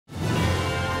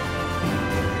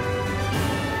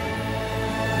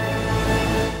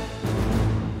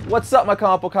What's up, my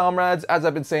comic book comrades? As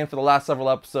I've been saying for the last several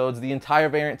episodes, the entire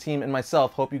Variant team and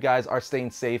myself hope you guys are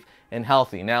staying safe and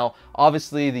healthy. Now,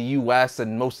 obviously the US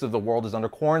and most of the world is under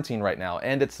quarantine right now,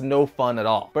 and it's no fun at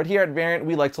all. But here at Variant,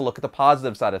 we like to look at the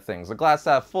positive side of things, the glass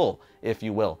half full, if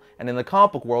you will. And in the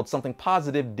comic book world, something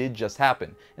positive did just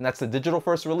happen, and that's the digital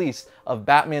first release of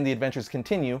Batman The Adventures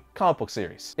Continue comic book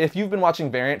series. If you've been watching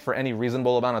Variant for any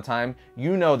reasonable amount of time,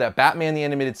 you know that Batman the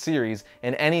Animated Series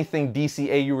and anything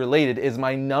DCAU related is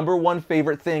my #1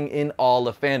 favorite thing in all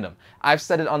of fandom. I've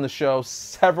said it on the show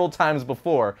several times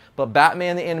before, but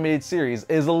Batman the Animated Series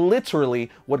is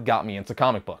literally what got me into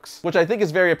comic books. Which I think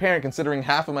is very apparent considering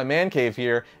half of my man cave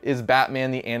here is Batman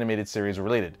the Animated Series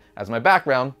related, as my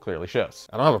background clearly shows.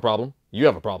 I don't have a problem. You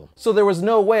have a problem. So there was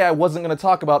no way I wasn't going to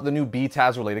talk about the new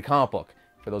BTAS related comic book.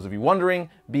 For those of you wondering,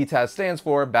 BTAS stands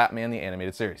for Batman the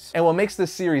Animated Series. And what makes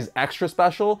this series extra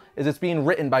special is it's being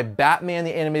written by Batman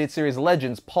the Animated Series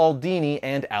legends Paul Dini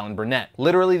and Alan Burnett.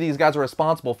 Literally, these guys are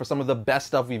responsible for some of the best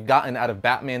stuff we've gotten out of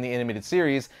Batman the Animated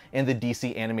Series and the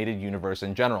DC animated universe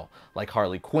in general, like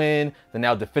Harley Quinn, the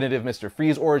now definitive Mr.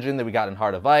 Freeze origin that we got in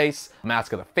Heart of Ice,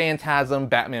 Mask of the Phantasm,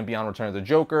 Batman Beyond Return of the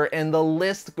Joker, and the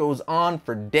list goes on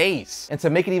for days. And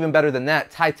to make it even better than that,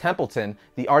 Ty Templeton,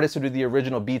 the artist who did the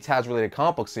original BTAS related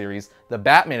comic book series, the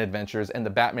Batman Adventures and the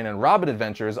Batman and Robin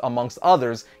Adventures, amongst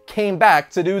others, came back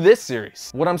to do this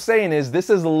series. What I'm saying is this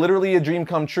is literally a dream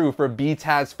come true for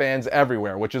BTAS fans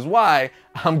everywhere, which is why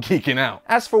I'm geeking out.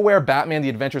 As for where Batman The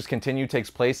Adventures Continue takes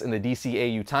place in the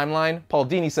DCAU timeline, Paul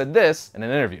Dini said this in an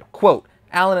interview. Quote,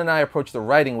 "Alan and I approached the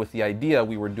writing with the idea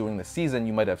we were doing the season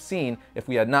you might have seen if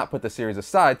we had not put the series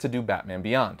aside to do Batman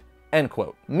Beyond." End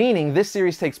quote. Meaning this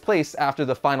series takes place after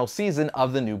the final season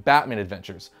of the new Batman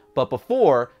Adventures, but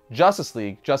before Justice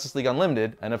League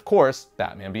Unlimited, and of course,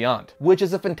 Batman Beyond. Which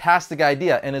is a fantastic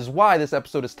idea and is why this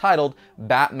episode is titled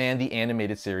Batman the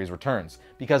Animated Series Returns,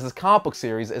 because this comic book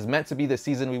series is meant to be the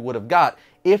season we would have got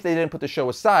if they didn't put the show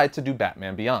aside to do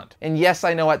Batman Beyond. And yes,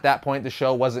 I know at that point the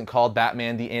show wasn't called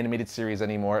Batman the Animated Series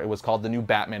anymore, it was called the new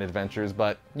Batman Adventures,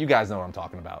 but you guys know what I'm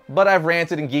talking about. But I've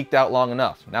ranted and geeked out long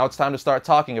enough. Now it's time to start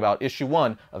talking about issue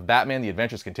 1 of Batman The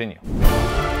Adventures Continue.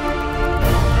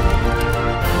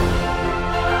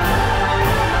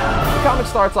 The comic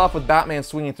starts off with Batman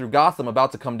swinging through Gotham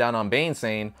about to come down on Bane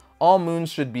saying, "All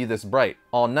moons should be this bright,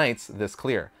 all nights this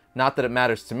clear. Not that it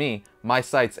matters to me, my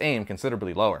sight's aim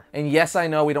considerably lower." And yes, I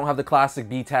know we don't have the classic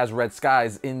BTAS red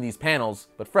skies in these panels,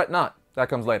 but fret not, that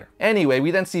comes later. Anyway, we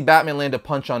then see Batman land a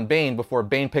punch on Bane before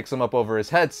Bane picks him up over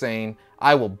his head saying,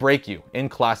 "I will break you," in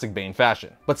classic Bane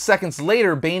fashion. But seconds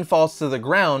later, Bane falls to the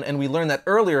ground and we learn that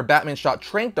earlier Batman shot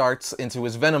tranq darts into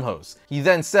his venom hose. He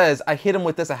then says, "I hit him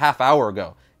with this a half hour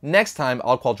ago. Next time,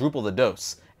 I'll quadruple the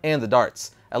dose. And the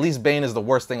darts. At least Bane is the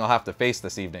worst thing I'll have to face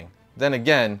this evening." Then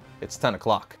again, it's 10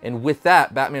 o'clock. And with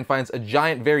that, Batman finds a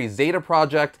giant, very Zeta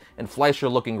Project and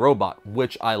Fleischer-looking robot,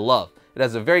 which I love. It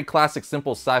has a very classic,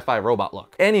 simple sci-fi robot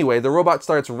look. Anyway, the robot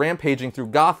starts rampaging through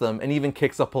Gotham and even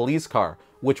kicks a police car,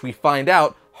 which we find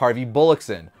out Harvey Bullock's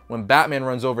in, when Batman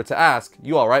runs over to ask,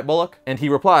 "You alright, Bullock?" And he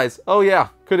replies, "Oh yeah,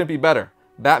 couldn't be better."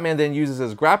 Batman then uses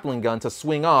his grappling gun to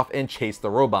swing off and chase the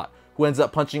robot, who ends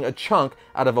up punching a chunk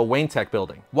out of a Wayne Tech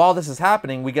building. While this is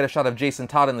happening, we get a shot of Jason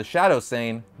Todd in the shadows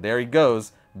saying, "There he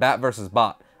goes, Bat versus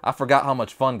Bot. I forgot how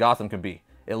much fun Gotham can be.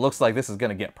 It looks like this is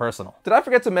gonna get personal." Did I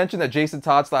forget to mention that Jason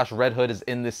Todd / Red Hood is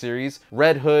in this series?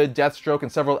 Red Hood, Deathstroke,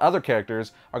 and several other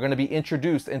characters are going to be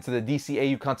introduced into the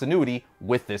DCAU continuity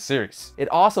with this series. It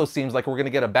also seems like we're going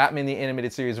to get a Batman the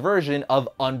Animated Series version of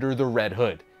Under the Red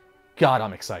Hood. God,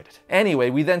 I'm excited. Anyway,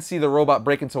 we then see the robot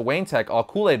break into Wayne Tech all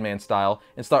Kool-Aid Man style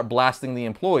and start blasting the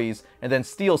employees and then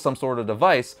steal some sort of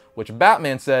device, which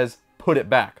Batman says, "Put it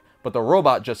back." But the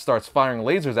robot just starts firing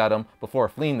lasers at him before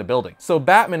fleeing the building. So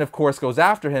Batman, of course, goes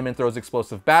after him and throws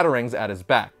explosive batarangs at his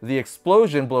back. The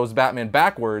explosion blows Batman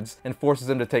backwards and forces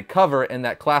him to take cover in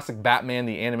that classic Batman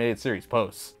the Animated Series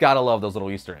pose. Gotta love those little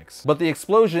Easter eggs. But the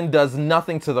explosion does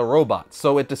nothing to the robot,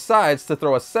 so it decides to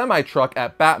throw a semi-truck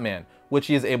at Batman, which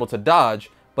he is able to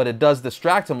dodge, but it does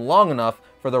distract him long enough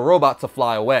for the robot to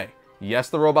fly away. Yes,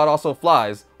 the robot also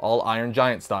flies, all Iron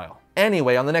Giant style.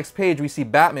 Anyway, on the next page, we see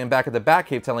Batman back at the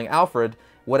Batcave telling Alfred,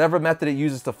 whatever method it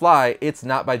uses to fly, it's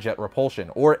not by jet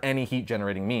propulsion, or any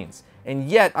heat-generating means. And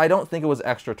yet, I don't think it was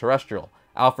extraterrestrial.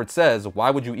 Alfred says, "Why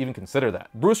would you even consider that?"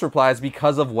 Bruce replies,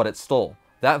 "Because of what it stole.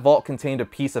 That vault contained a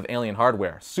piece of alien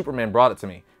hardware. Superman brought it to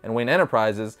me, and Wayne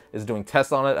Enterprises is doing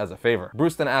tests on it as a favor."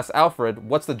 Bruce then asks Alfred,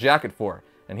 "What's the jacket for?"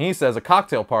 And he says, "A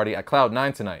cocktail party at Cloud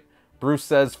 9 tonight." Bruce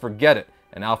says, "Forget it,"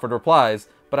 and Alfred replies,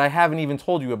 but I haven't even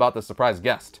told you about the surprise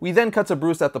guest. We then cut to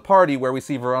Bruce at the party where we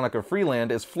see Veronica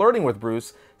Freeland is flirting with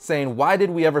Bruce, saying, "Why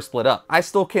did we ever split up? I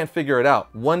still can't figure it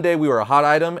out. One day we were a hot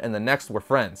item and the next we're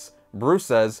friends." Bruce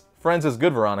says, "Friends is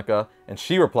good, Veronica," and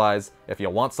she replies, "If you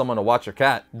want someone to watch your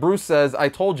cat." Bruce says, "I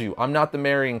told you, I'm not the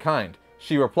marrying kind."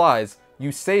 She replies,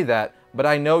 "You say that, but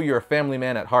I know you're a family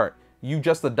man at heart. You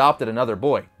just adopted another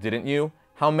boy, didn't you?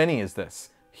 How many is this?"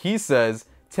 He says,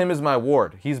 "Tim is my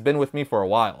ward. He's been with me for a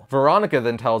while." Veronica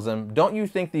then tells him, "Don't you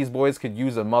think these boys could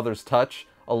use a mother's touch,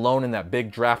 alone in that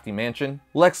big drafty mansion?"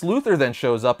 Lex Luthor then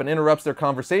shows up and interrupts their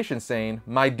conversation saying,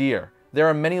 "My dear, there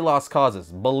are many lost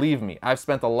causes. Believe me, I've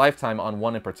spent a lifetime on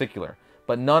one in particular,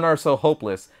 but none are so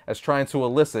hopeless as trying to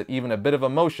elicit even a bit of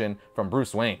emotion from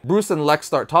Bruce Wayne." Bruce and Lex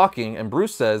start talking, and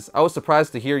Bruce says, "I was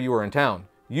surprised to hear you were in town.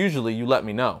 Usually you let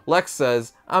me know." Lex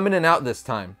says, "I'm in and out this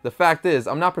time. The fact is,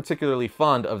 I'm not particularly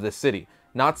fond of this city,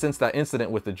 not since that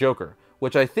incident with the Joker,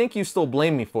 which I think you still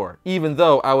blame me for, even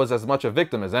though I was as much a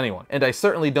victim as anyone. And I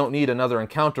certainly don't need another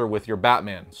encounter with your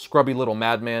Batman. Scrubby little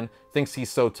madman, thinks he's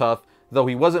so tough, though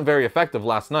he wasn't very effective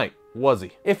last night, was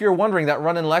he?" If you're wondering, that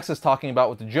run-in Lex is talking about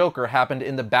with the Joker happened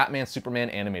in the Batman Superman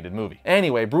animated movie.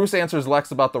 Anyway, Bruce answers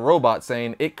Lex about the robot,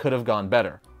 saying it could have gone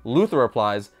better. Luthor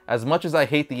replies, "As much as I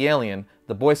hate the alien,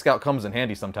 the Boy Scout comes in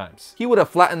handy sometimes. He would have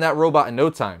flattened that robot in no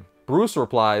time." Bruce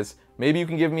replies, "Maybe you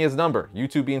can give me his number, you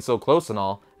two being so close and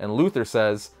all." And Luthor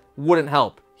says, "Wouldn't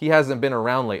help. He hasn't been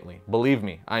around lately. Believe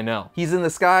me, I know. He's in the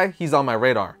sky, he's on my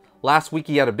radar. Last week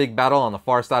he had a big battle on the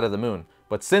far side of the moon,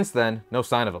 but since then, no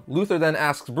sign of him." Luthor then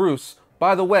asks Bruce,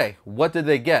 "By the way, what did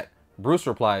they get?" Bruce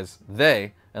replies,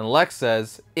 "They," and Lex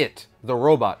says, "It, the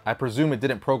robot. I presume it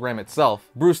didn't program itself."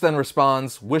 Bruce then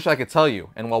responds, "Wish I could tell you,"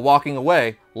 and while walking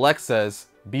away, Lex says,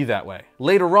 "Be that way."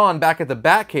 Later on, back at the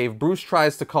Batcave, Bruce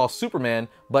tries to call Superman,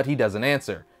 but he doesn't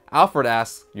answer. Alfred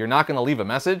asks, "You're not gonna leave a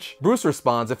message?" Bruce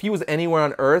responds, if he was anywhere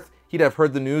on Earth, he'd have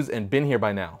heard the news and been here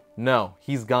by now. No,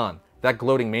 he's gone. That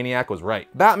gloating maniac was right.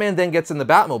 Batman then gets in the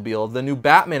Batmobile, the new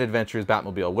Batman Adventures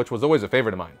Batmobile, which was always a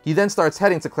favorite of mine. He then starts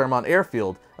heading to Claremont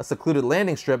Airfield, a secluded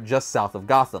landing strip just south of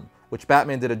Gotham, which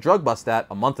Batman did a drug bust at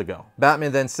a month ago.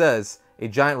 Batman then says, "A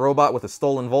giant robot with a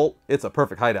stolen Volt? It's a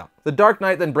perfect hideout." The Dark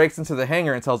Knight then breaks into the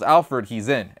hangar and tells Alfred he's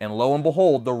in, and lo and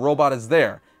behold, the robot is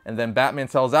there, and then Batman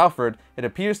tells Alfred it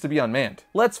appears to be unmanned.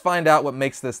 Let's find out what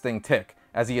makes this thing tick,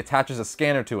 as he attaches a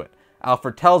scanner to it.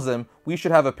 Alfred tells him, "We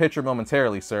should have a picture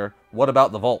momentarily, sir. What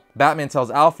about the Volt?" Batman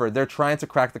tells Alfred they're trying to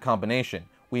crack the combination.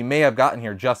 "We may have gotten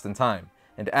here just in time."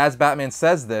 And as Batman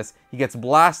says this, he gets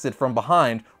blasted from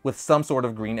behind with some sort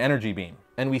of green energy beam.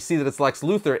 And we see that it's Lex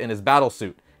Luthor in his battle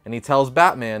suit. And he tells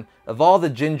Batman, "Of all the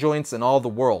gin joints in all the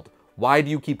world, why do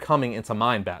you keep coming into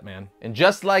mine, Batman?" And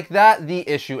just like that, the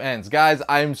issue ends. Guys,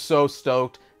 I'm so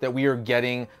stoked that we are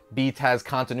getting BTAS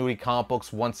continuity comic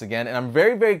books once again, and I'm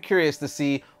very, very curious to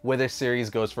see where this series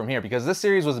goes from here, because this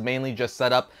series was mainly just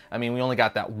set up. I mean, we only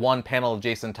got that one panel of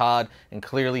Jason Todd, and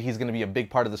clearly he's going to be a big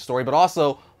part of the story, but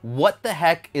also, what the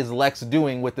heck is Lex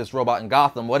doing with this robot in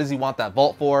Gotham? What does he want that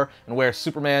vault for? And where's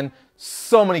Superman?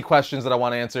 So many questions that I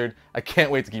want answered. I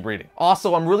can't wait to keep reading.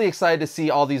 Also, I'm really excited to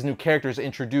see all these new characters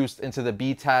introduced into the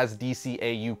BTAS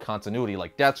DCAU continuity,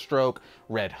 like Deathstroke,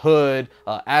 Red Hood,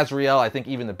 Azrael, I think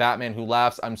even the Batman Who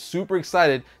Laughs. I'm super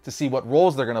excited to see what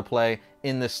roles they're gonna play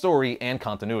in this story and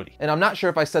continuity. And I'm not sure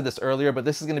if I said this earlier, but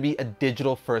this is going to be a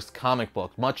digital first comic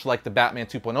book, much like the Batman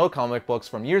 2.0 comic books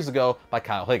from years ago by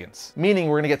Kyle Higgins. Meaning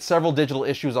we're going to get several digital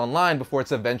issues online before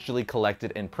it's eventually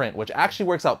collected in print, which actually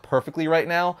works out perfectly right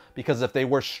now, because if they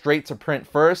were straight to print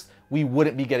first, we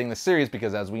wouldn't be getting the series,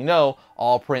 because as we know,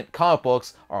 all print comic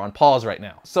books are on pause right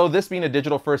now. So this being a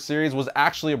digital first series was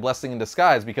actually a blessing in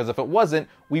disguise, because if it wasn't,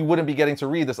 we wouldn't be getting to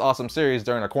read this awesome series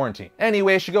during our quarantine.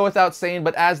 Anyway, it should go without saying,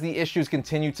 but as the issues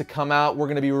continue to come out, we're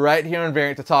gonna be right here on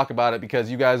Variant to talk about it,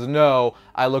 because you guys know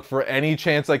I look for any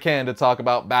chance I can to talk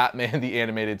about Batman the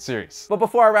Animated Series. But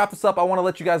before I wrap this up, I wanna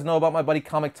let you guys know about my buddy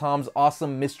Comic Tom's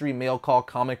awesome mystery mail call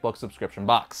comic book subscription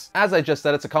box. As I just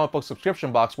said, it's a comic book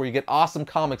subscription box where you get awesome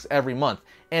comics every month,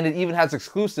 and it even has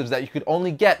exclusives that you could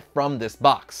only get from this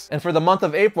box. And for the month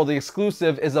of April, the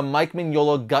exclusive is a Mike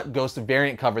Mignola Gut Ghost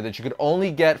variant cover that you could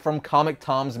only get from Comic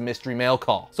Tom's mystery mail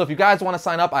call. So if you guys want to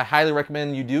sign up, I highly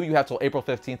recommend you do. You have till April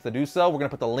 15th to do so. We're gonna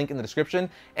put the link in the description,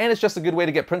 and it's just a good way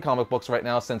to get print comic books right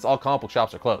now since all comic book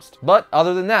shops are closed. But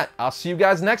other than that, I'll see you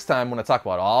guys next time when I talk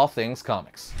about all things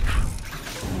comics.